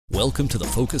Welcome to the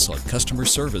Focus on Customer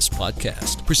Service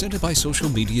podcast, presented by Social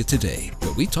Media Today,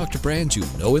 where we talk to brands you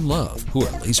know and love who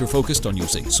are laser focused on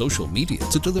using social media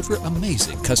to deliver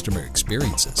amazing customer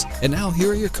experiences. And now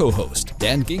here are your co-hosts,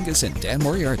 Dan Gingiss and Dan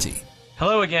Moriarty.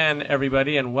 Hello again,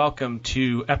 everybody, and welcome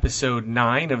to episode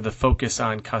 9 of the Focus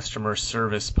on Customer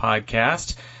Service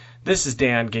podcast. This is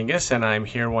Dan Gingiss, and I'm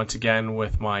here once again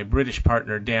with my British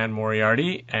partner, Dan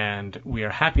Moriarty, and we are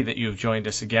happy that you have joined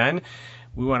us again.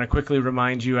 We want to quickly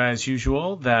remind you, as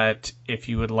usual, that if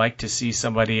you would like to see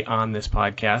somebody on this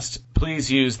podcast,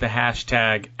 please use the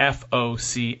hashtag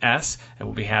FOCS, and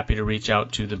we'll be happy to reach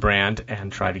out to the brand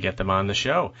and try to get them on the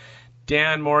show.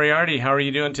 Dan Moriarty, how are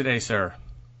you doing today, sir?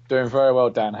 Doing very well,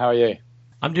 Dan. How are you?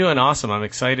 I'm doing awesome. I'm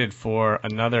excited for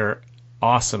another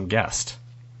awesome guest.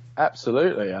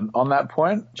 Absolutely. And on that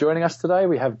point, joining us today,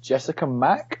 we have Jessica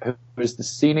Mack, who is the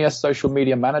Senior Social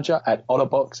Media Manager at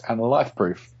Otterbox and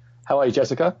LifeProof. How are you,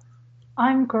 Jessica?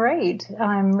 I'm great.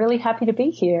 I'm really happy to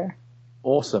be here.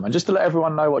 Awesome. And just to let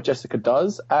everyone know what Jessica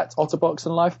does, at Otterbox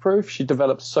and LifeProof, she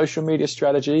develops social media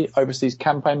strategy, oversees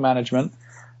campaign management,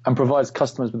 and provides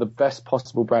customers with the best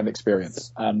possible brand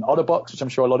experience. And Otterbox, which I'm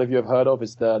sure a lot of you have heard of,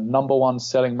 is the #1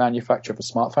 selling manufacturer for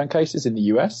smartphone cases in the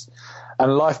US.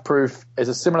 And LifeProof is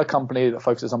a similar company that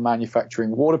focuses on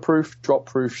manufacturing waterproof,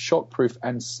 drop-proof, shock-proof,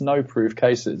 and snow-proof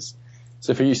cases.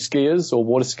 So for you skiers or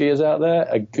water skiers out there,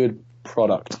 a good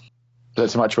product. Is that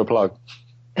too much of a plug?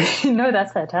 No,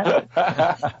 that's fantastic.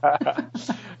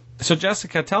 So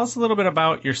Jessica, tell us a little bit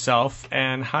about yourself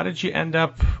and how did you end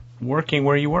up working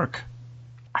where you work?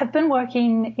 I've been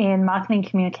working in marketing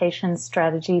communications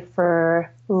strategy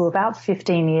for about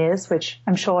 15 years, which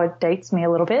I'm sure dates me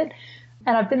a little bit.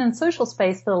 And I've been in social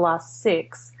space for the last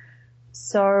 6.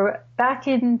 So back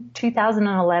in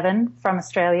 2011 from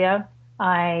Australia,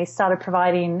 I started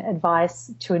providing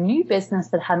advice to a new business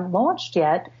that hadn't launched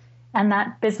yet, and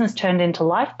that business turned into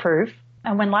LifeProof.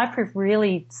 And when LifeProof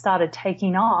really started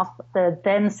taking off, the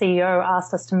then CEO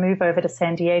asked us to move over to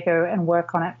San Diego and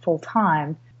work on it full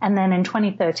time. And then in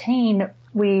 2013,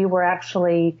 we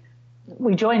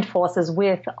joined forces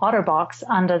with Otterbox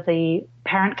under the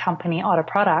parent company Otter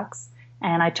Products,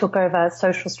 and I took over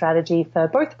social strategy for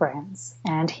both brands.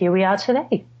 And here we are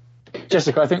today.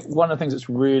 Jessica, I think one of the things that's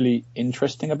really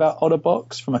interesting about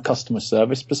Otterbox from a customer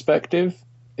service perspective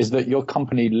is that your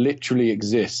company literally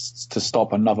exists to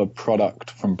stop another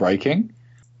product from breaking.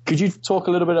 Could you talk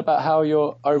a little bit about how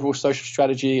your overall social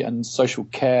strategy and social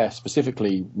care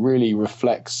specifically really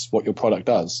reflects what your product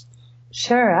does?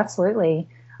 Sure, absolutely.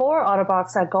 For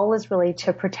Otterbox, our goal is really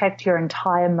to protect your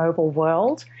entire mobile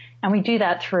world, and we do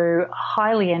that through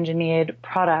highly engineered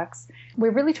products.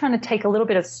 We're really trying to take a little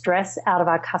bit of stress out of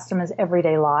our customers'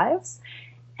 everyday lives,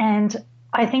 and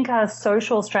I think our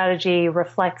social strategy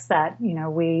reflects that. You know,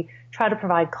 we try to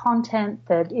provide content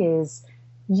that is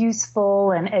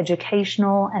useful and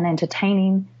educational and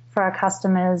entertaining for our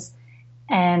customers.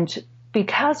 And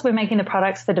because we're making the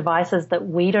products for devices that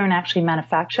we don't actually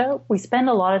manufacture, we spend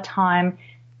a lot of time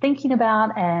thinking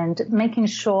about and making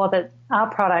sure that our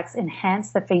products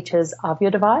enhance the features of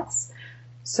your device.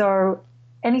 So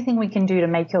anything we can do to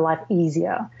make your life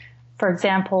easier. For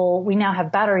example, we now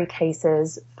have battery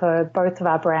cases for both of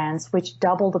our brands, which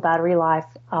double the battery life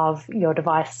of your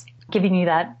device, giving you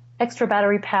that extra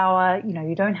battery power. You know,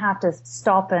 you don't have to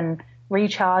stop and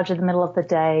recharge in the middle of the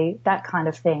day, that kind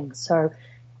of thing. So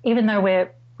even though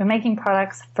we're making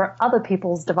products for other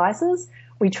people's devices,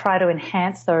 we try to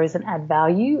enhance those and add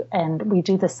value, and we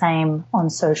do the same on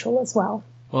social as well.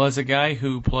 Well, as a guy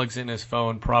who plugs in his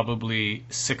phone probably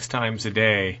 6 times a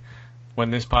day,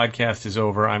 when this podcast is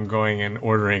over, I'm going and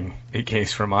ordering a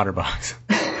case from Otterbox.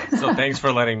 So thanks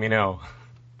for letting me know.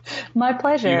 My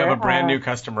pleasure. You have a brand new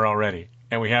customer already,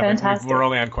 and we're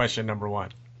only on question number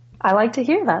 1. I like to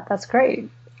hear that. That's great.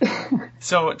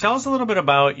 So tell us a little bit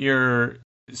about your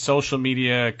social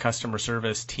media customer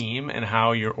service team and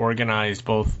how you're organized,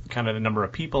 both kind of the number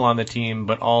of people on the team,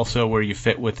 but also where you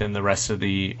fit within the rest of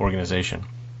the organization.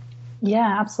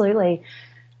 Yeah, absolutely.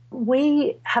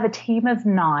 We have a team of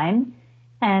 9,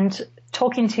 and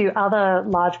talking to other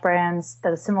large brands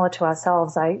that are similar to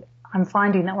ourselves, I'm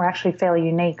finding that we're actually fairly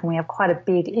unique, and we have quite a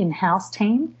big in-house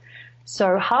team.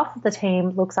 So half of the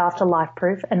team looks after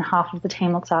LifeProof and half of the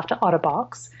team looks after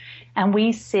Otterbox, and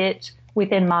we sit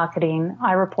within marketing.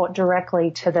 I report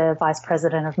directly to the Vice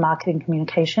President of Marketing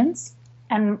Communications.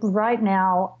 And right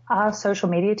now, our social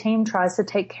media team tries to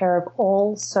take care of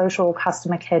all social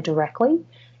customer care directly.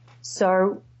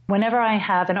 So whenever I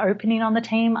have an opening on the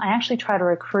team, I actually try to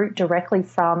recruit directly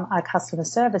from our customer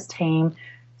service team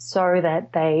so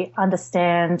that they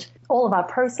understand all of our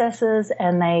processes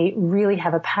and they really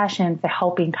have a passion for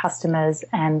helping customers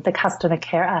and the customer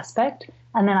care aspect.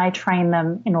 And then I train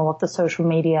them in all of the social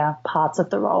media parts of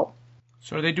the role.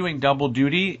 So are they doing double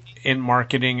duty in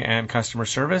marketing and customer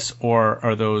service, or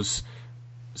are those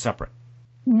separate?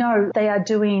 No, they are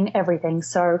doing everything.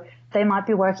 So they might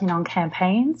be working on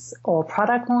campaigns or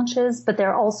product launches, but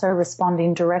they're also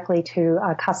responding directly to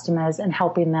our customers and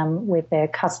helping them with their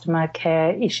customer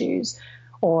care issues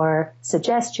or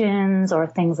suggestions or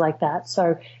things like that.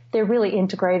 So they're really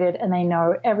integrated and they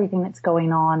know everything that's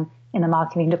going on in the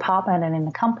marketing department and in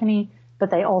the company,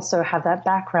 but they also have that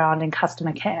background in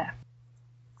customer care.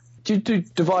 Do you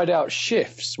divide out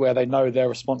shifts where they know they're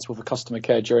responsible for customer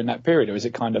care during that period, or is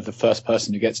it kind of the first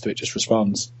person who gets to it just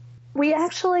responds? We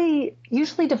actually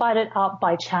usually divide it up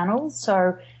by channels.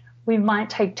 So we might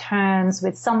take turns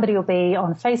with somebody will be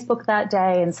on Facebook that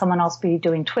day and someone else will be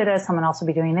doing Twitter, someone else will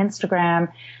be doing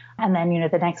Instagram. And then,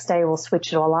 the next day we'll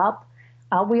switch it all up.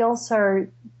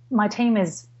 My team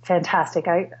is fantastic.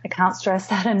 I can't stress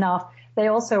that enough. They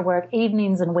also work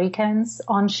evenings and weekends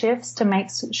on shifts to make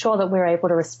sure that we're able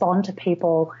to respond to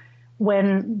people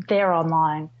when they're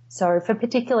online. So for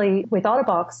particularly with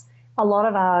OtterBox, a lot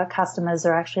of our customers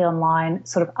are actually online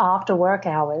sort of after work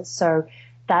hours. So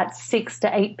that's 6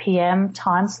 to 8 p.m.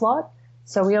 time slot.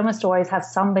 So we almost always have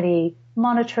somebody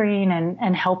monitoring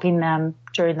and helping them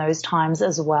during those times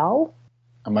as well.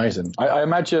 Amazing. I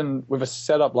imagine with a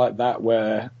setup like that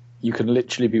where you can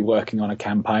literally be working on a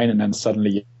campaign and then suddenly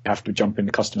you have to jump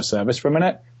into customer service for a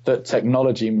minute, that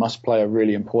technology must play a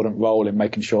really important role in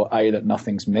making sure, A, that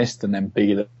nothing's missed, and then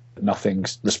B, that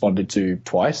nothing's responded to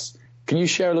twice. Can you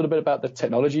share a little bit about the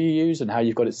technology you use and how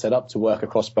you've got it set up to work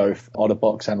across both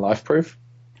OtterBox and LifeProof?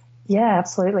 Yeah,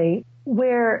 absolutely.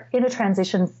 We're in a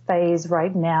transition phase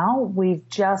right now. We've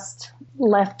just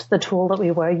left the tool that we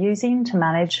were using to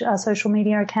manage our social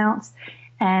media accounts,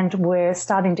 and we're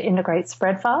starting to integrate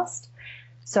Spreadfast.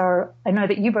 So I know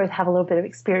that you both have a little bit of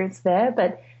experience there,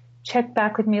 but check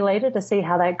back with me later to see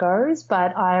how that goes.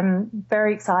 But I'm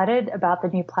very excited about the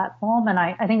new platform, and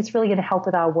I think it's really going to help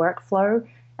with our workflow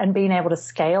and being able to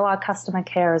scale our customer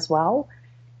care as well,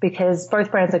 because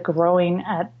both brands are growing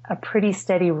at a pretty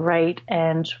steady rate.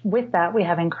 And with that, we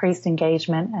have increased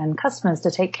engagement and customers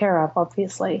to take care of,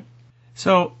 obviously.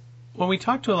 So when we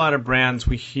talk to a lot of brands,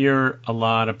 we hear a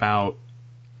lot about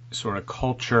sort of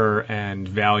culture and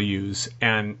values.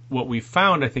 And what we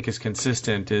found, I think, is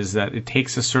consistent is that it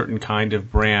takes a certain kind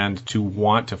of brand to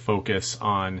want to focus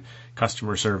on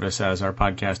customer service, as our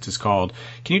podcast is called.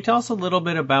 Can you tell us a little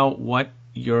bit about what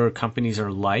your companies are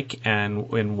like and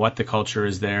what the culture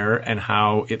is there and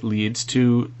how it leads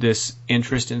to this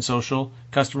interest in social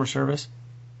customer service?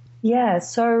 Yeah,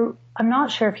 so I'm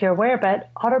not sure if you're aware, but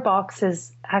OtterBox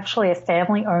is actually a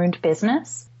family-owned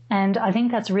business. And I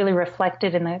think that's really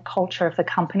reflected in the culture of the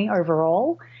company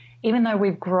overall. Even though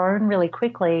we've grown really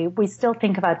quickly, we still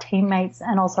think of our teammates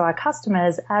and also our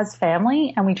customers as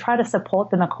family, and we try to support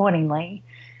them accordingly.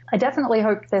 I definitely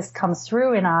hope this comes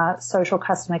through in our social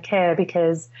customer care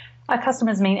because our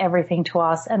customers mean everything to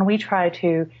us, and we try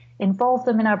to involve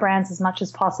them in our brands as much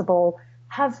as possible,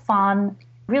 have fun,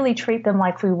 really treat them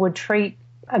like we would treat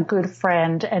a good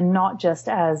friend and not just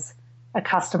as a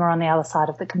customer on the other side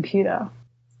of the computer.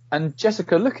 And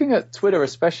Jessica, looking at Twitter,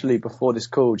 especially before this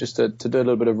call, just to do a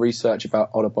little bit of research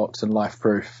about OtterBox and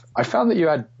LifeProof, I found that you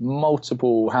had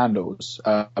multiple handles,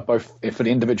 both for the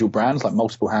individual brands, like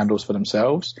multiple handles for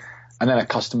themselves, and then a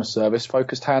customer service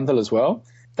focused handle as well.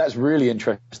 That's really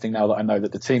interesting now that I know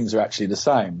that the teams are actually the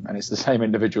same and it's the same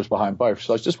individuals behind both.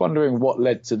 So I was just wondering what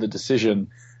led to the decision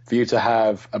for you to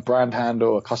have a brand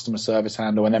handle, a customer service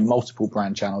handle, and then multiple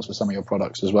brand channels for some of your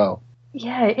products as well.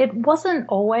 Yeah, it wasn't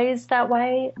always that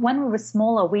way. When we were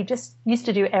smaller, we just used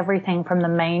to do everything from the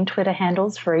main Twitter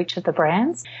handles for each of the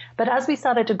brands. But as we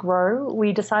started to grow,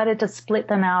 we decided to split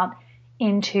them out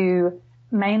into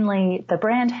mainly the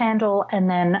brand handle and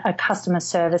then a customer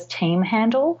service team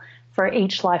handle for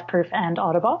each LifeProof and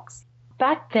OtterBox.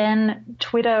 Back then,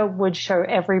 Twitter would show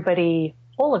everybody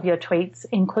all of your tweets,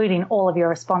 including all of your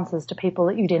responses to people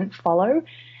that you didn't follow.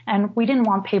 And we didn't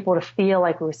want people to feel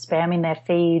like we were spamming their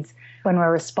feeds when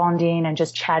we're responding and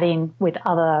just chatting with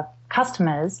other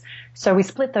customers. So we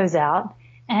split those out.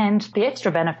 And the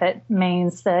extra benefit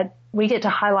means that we get to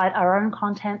highlight our own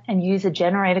content and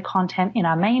user-generated content in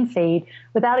our main feed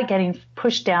without it getting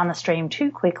pushed down the stream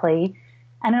too quickly.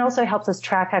 And it also helps us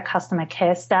track our customer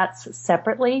care stats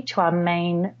separately to our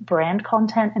main brand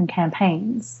content and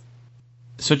campaigns.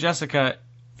 So, Jessica,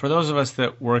 For those of us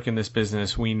that work in this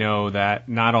business, we know that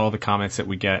not all the comments that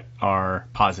we get are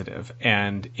positive.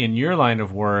 And in your line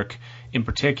of work, in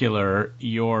particular,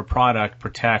 your product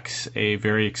protects a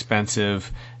very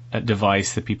expensive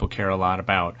device that people care a lot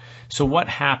about. So what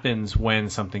happens when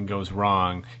something goes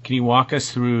wrong? Can you walk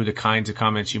us through the kinds of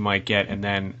comments you might get and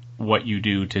then what you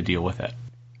do to deal with it?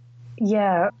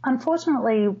 Yeah,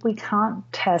 unfortunately, we can't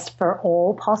test for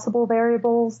all possible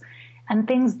variables, and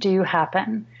things do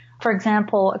happen. For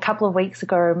example, a couple of weeks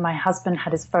ago, my husband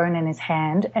had his phone in his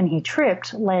hand and he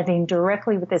tripped, landing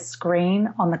directly with his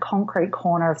screen on the concrete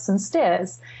corner of some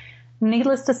stairs.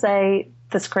 Needless to say,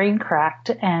 the screen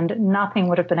cracked and nothing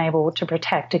would have been able to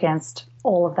protect against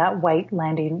all of that weight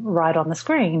landing right on the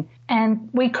screen. And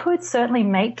we could certainly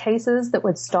make cases that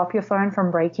would stop your phone from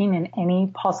breaking in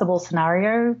any possible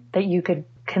scenario that you could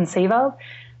conceive of,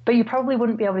 but you probably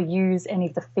wouldn't be able to use any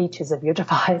of the features of your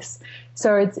device.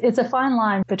 So it's a fine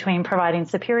line between providing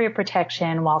superior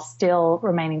protection while still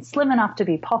remaining slim enough to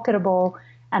be pocketable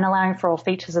and allowing for all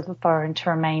features of the phone to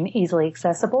remain easily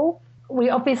accessible. We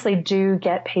obviously do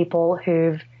get people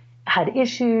who've had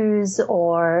issues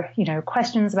or,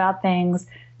 questions about things.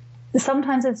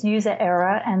 Sometimes it's user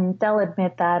error and they'll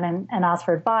admit that and ask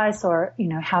for advice or,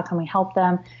 how can we help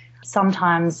them?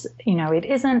 Sometimes, it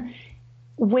isn't.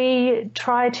 We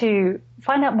try to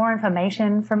find out more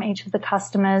information from each of the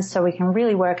customers so we can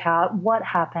really work out what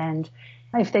happened.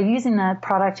 If they're using the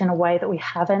product in a way that we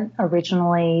haven't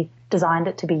originally designed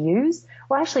it to be used,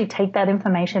 we'll actually take that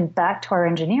information back to our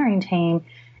engineering team.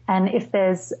 And if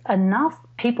there's enough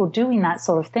people doing that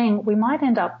sort of thing, we might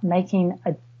end up making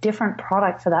a different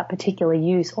product for that particular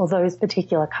use or those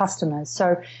particular customers.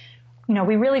 So,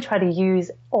 we really try to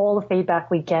use all the feedback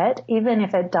we get, even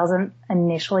if it doesn't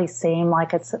initially seem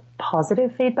like it's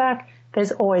positive feedback.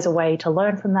 There's always a way to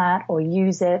learn from that or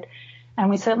use it. And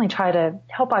we certainly try to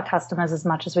help our customers as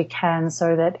much as we can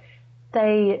so that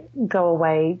they go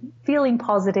away feeling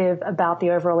positive about the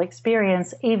overall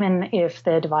experience, even if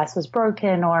their device was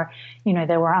broken or,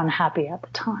 they were unhappy at the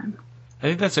time. I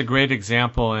think that's a great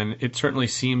example, and it certainly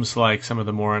seems like some of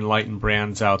the more enlightened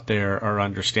brands out there are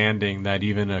understanding that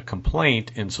even a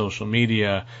complaint in social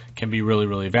media can be really,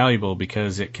 really valuable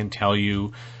because it can tell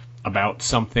you about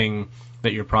something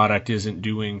that your product isn't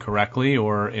doing correctly,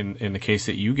 or in the case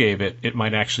that you gave it, it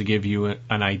might actually give you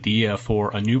an idea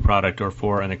for a new product or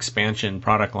for an expansion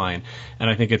product line. And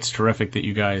I think it's terrific that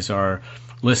you guys are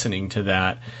listening to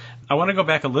that. I want to go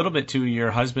back a little bit to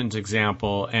your husband's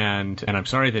example, and I'm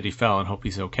sorry that he fell and hope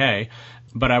he's okay.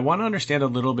 But I want to understand a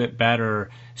little bit better.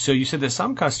 So you said that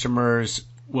some customers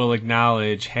will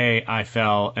acknowledge, hey, I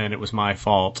fell and it was my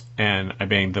fault and I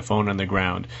banged the phone on the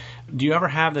ground. Do you ever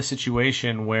have the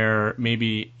situation where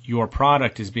maybe your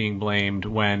product is being blamed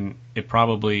when it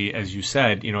probably, as you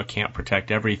said, it can't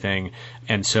protect everything,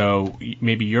 and so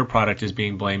maybe your product is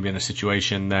being blamed in a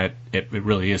situation that it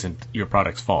really isn't your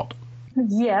product's fault?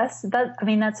 Yes,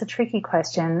 that's a tricky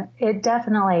question. It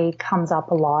definitely comes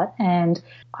up a lot. And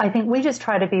I think we just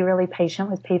try to be really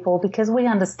patient with people because we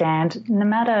understand no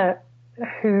matter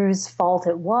whose fault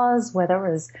it was, whether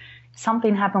it was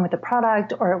something happened with the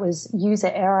product or it was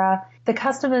user error, the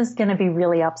customer's going to be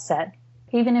really upset.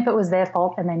 Even if it was their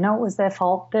fault and they know it was their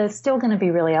fault, they're still going to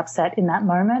be really upset in that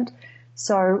moment.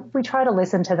 So we try to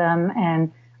listen to them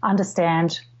and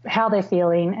understand how they're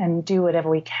feeling and do whatever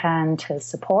we can to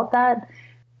support that.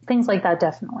 Things like that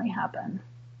definitely happen.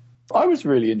 I was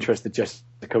really interested,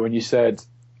 Jessica, when you said,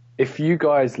 if you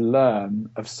guys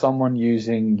learn of someone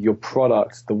using your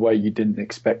product the way you didn't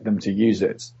expect them to use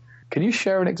it, can you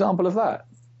share an example of that?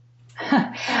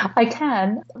 I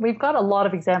can. We've got a lot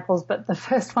of examples, but the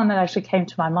first one that actually came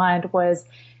to my mind was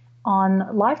on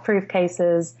LifeProof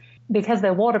cases. Because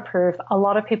they're waterproof, a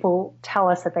lot of people tell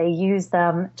us that they use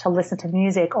them to listen to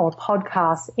music or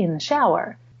podcasts in the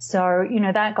shower. So,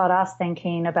 that got us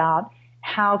thinking about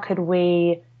how could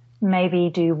we maybe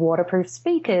do waterproof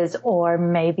speakers, or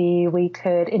maybe we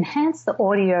could enhance the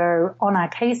audio on our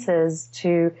cases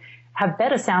to have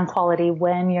better sound quality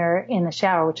when you're in the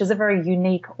shower, which is a very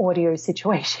unique audio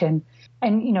situation.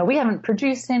 And, we haven't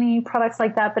produced any products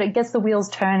like that, but it gets the wheels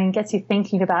turning, gets you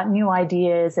thinking about new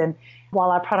ideas. And while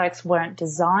our products weren't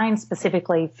designed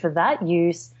specifically for that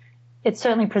use, it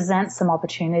certainly presents some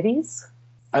opportunities.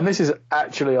 And this is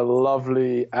actually a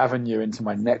lovely avenue into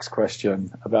my next question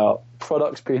about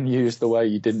products being used the way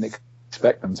you didn't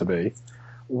expect them to be.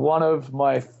 One of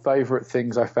my favorite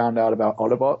things I found out about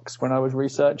OtterBox when I was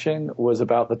researching was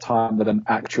about the time that an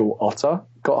actual otter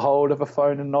got hold of a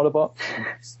phone in OtterBox and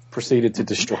proceeded to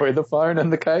destroy the phone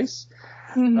and the case.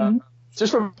 Mm-hmm.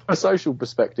 Just from a social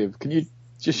perspective, can you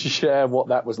just share what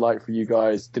that was like for you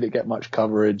guys. Did it get much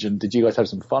coverage, and did you guys have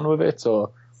some fun with it,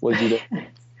 or what did you do?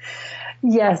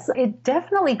 Yes, it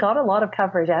definitely got a lot of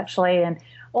coverage, actually, and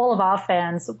all of our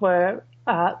fans were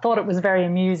thought it was very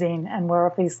amusing and were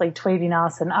obviously tweeting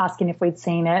us and asking if we'd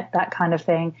seen it, that kind of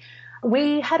thing.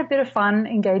 We had a bit of fun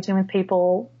engaging with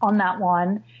people on that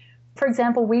one. For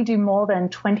example, we do more than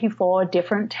 24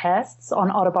 different tests on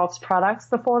OtterBox products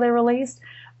before they're released,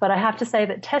 but I have to say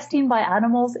that testing by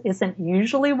animals isn't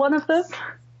usually one of them.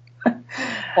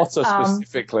 Otter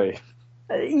specifically.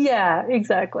 Yeah,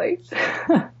 exactly.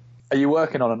 Are you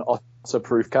working on an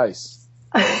otter-proof case?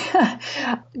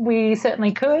 We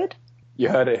certainly could. You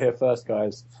heard it here first,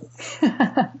 guys.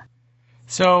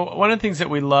 So one of the things that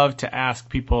we love to ask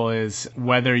people is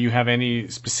whether you have any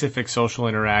specific social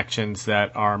interactions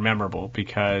that are memorable,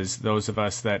 because those of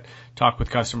us that talk with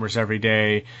customers every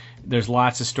day, there's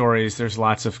lots of stories, there's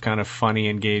lots of kind of funny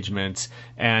engagements,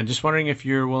 and just wondering if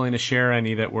you're willing to share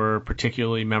any that were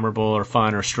particularly memorable or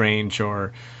fun or strange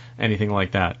or anything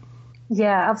like that.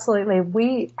 Yeah, absolutely.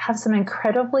 We have some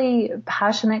incredibly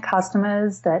passionate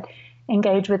customers that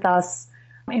engage with us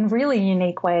in really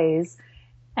unique ways.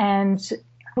 And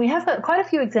we have quite a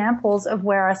few examples of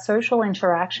where our social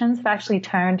interactions have actually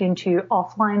turned into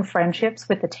offline friendships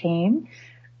with the team.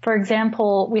 For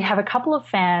example, we have a couple of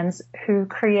fans who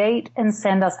create and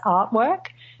send us artwork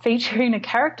featuring a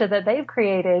character that they've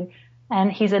created, and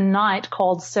he's a knight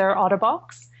called Sir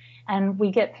Otterbox. And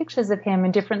we get pictures of him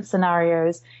in different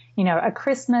scenarios, you know, a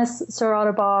Christmas Sir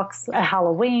Otterbox, a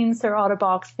Halloween Sir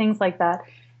Otterbox, things like that.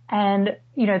 And,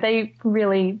 you know, they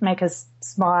really make us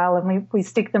smile, and we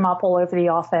stick them up all over the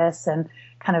office and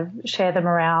kind of share them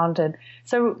around. And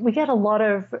so we get a lot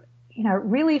of, you know,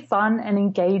 really fun and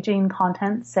engaging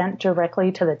content sent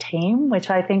directly to the team, which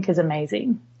I think is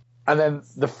amazing. And then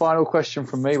the final question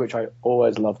from me, which I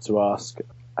always love to ask.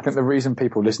 I think the reason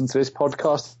people listen to this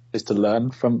podcast is to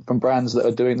learn from brands that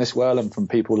are doing this well and from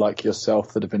people like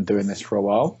yourself that have been doing this for a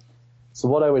while. So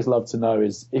what I always love to know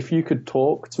is if you could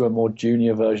talk to a more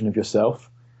junior version of yourself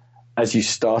as you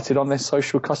started on this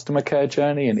social customer care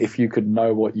journey, and if you could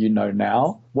know what you know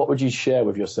now, what would you share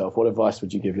with yourself? What advice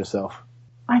would you give yourself?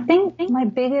 I think my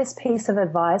biggest piece of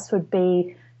advice would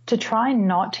be to try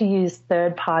not to use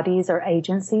third parties or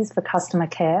agencies for customer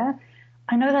care.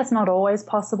 I know that's not always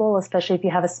possible, especially if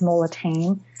you have a smaller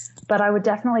team, but I would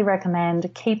definitely recommend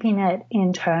keeping it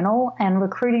internal and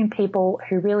recruiting people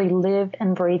who really live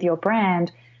and breathe your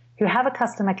brand, who have a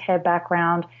customer care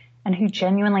background and who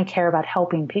genuinely care about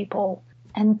helping people.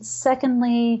 And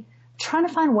secondly, trying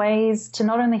to find ways to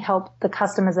not only help the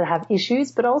customers that have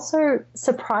issues, but also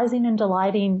surprising and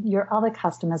delighting your other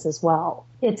customers as well.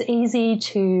 It's easy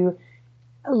to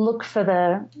look for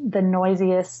the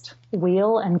noisiest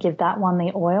wheel and give that one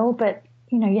the oil, but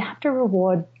you know, you have to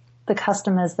reward the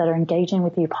customers that are engaging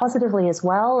with you positively as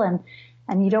well,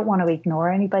 and you don't want to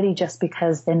ignore anybody just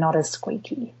because they're not as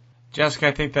squeaky. Jessica,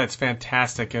 I think that's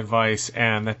fantastic advice,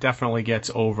 and that definitely gets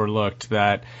overlooked,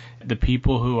 that the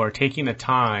people who are taking the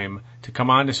time to come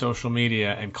onto social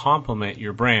media and compliment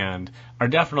your brand are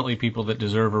definitely people that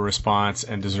deserve a response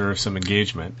and deserve some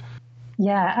engagement.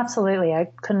 Yeah, absolutely. I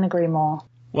couldn't agree more.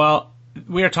 Well,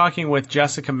 we are talking with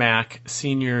Jessica Mack,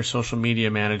 Senior Social Media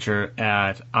Manager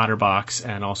at OtterBox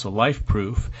and also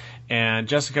LifeProof. And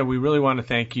Jessica, we really want to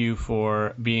thank you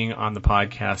for being on the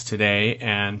podcast today,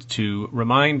 and to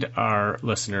remind our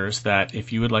listeners that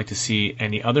if you would like to see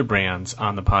any other brands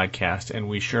on the podcast, and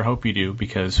we sure hope you do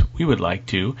because we would like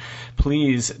to,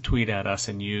 please tweet at us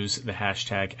and use the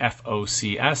hashtag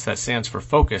FOCS. That stands for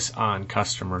Focus on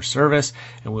Customer Service,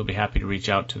 and we'll be happy to reach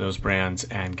out to those brands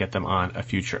and get them on a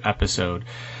future episode.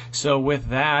 So with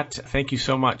that, thank you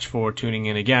so much for tuning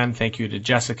in again. Thank you to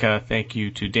Jessica. Thank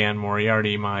you to Dan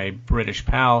Moriarty, my British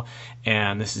pal.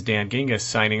 And this is Dan Gingiss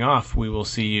signing off. We will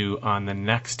see you on the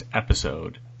next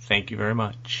episode. Thank you very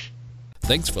much.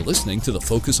 Thanks for listening to the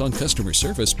Focus on Customer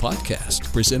Service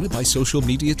podcast, presented by Social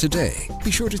Media Today.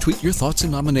 Be sure to tweet your thoughts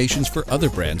and nominations for other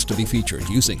brands to be featured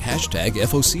using hashtag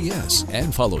FOCS,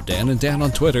 and follow Dan and Dan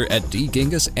on Twitter at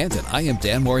DGingiss and at I am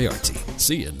Dan Moriarty.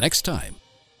 See you next time.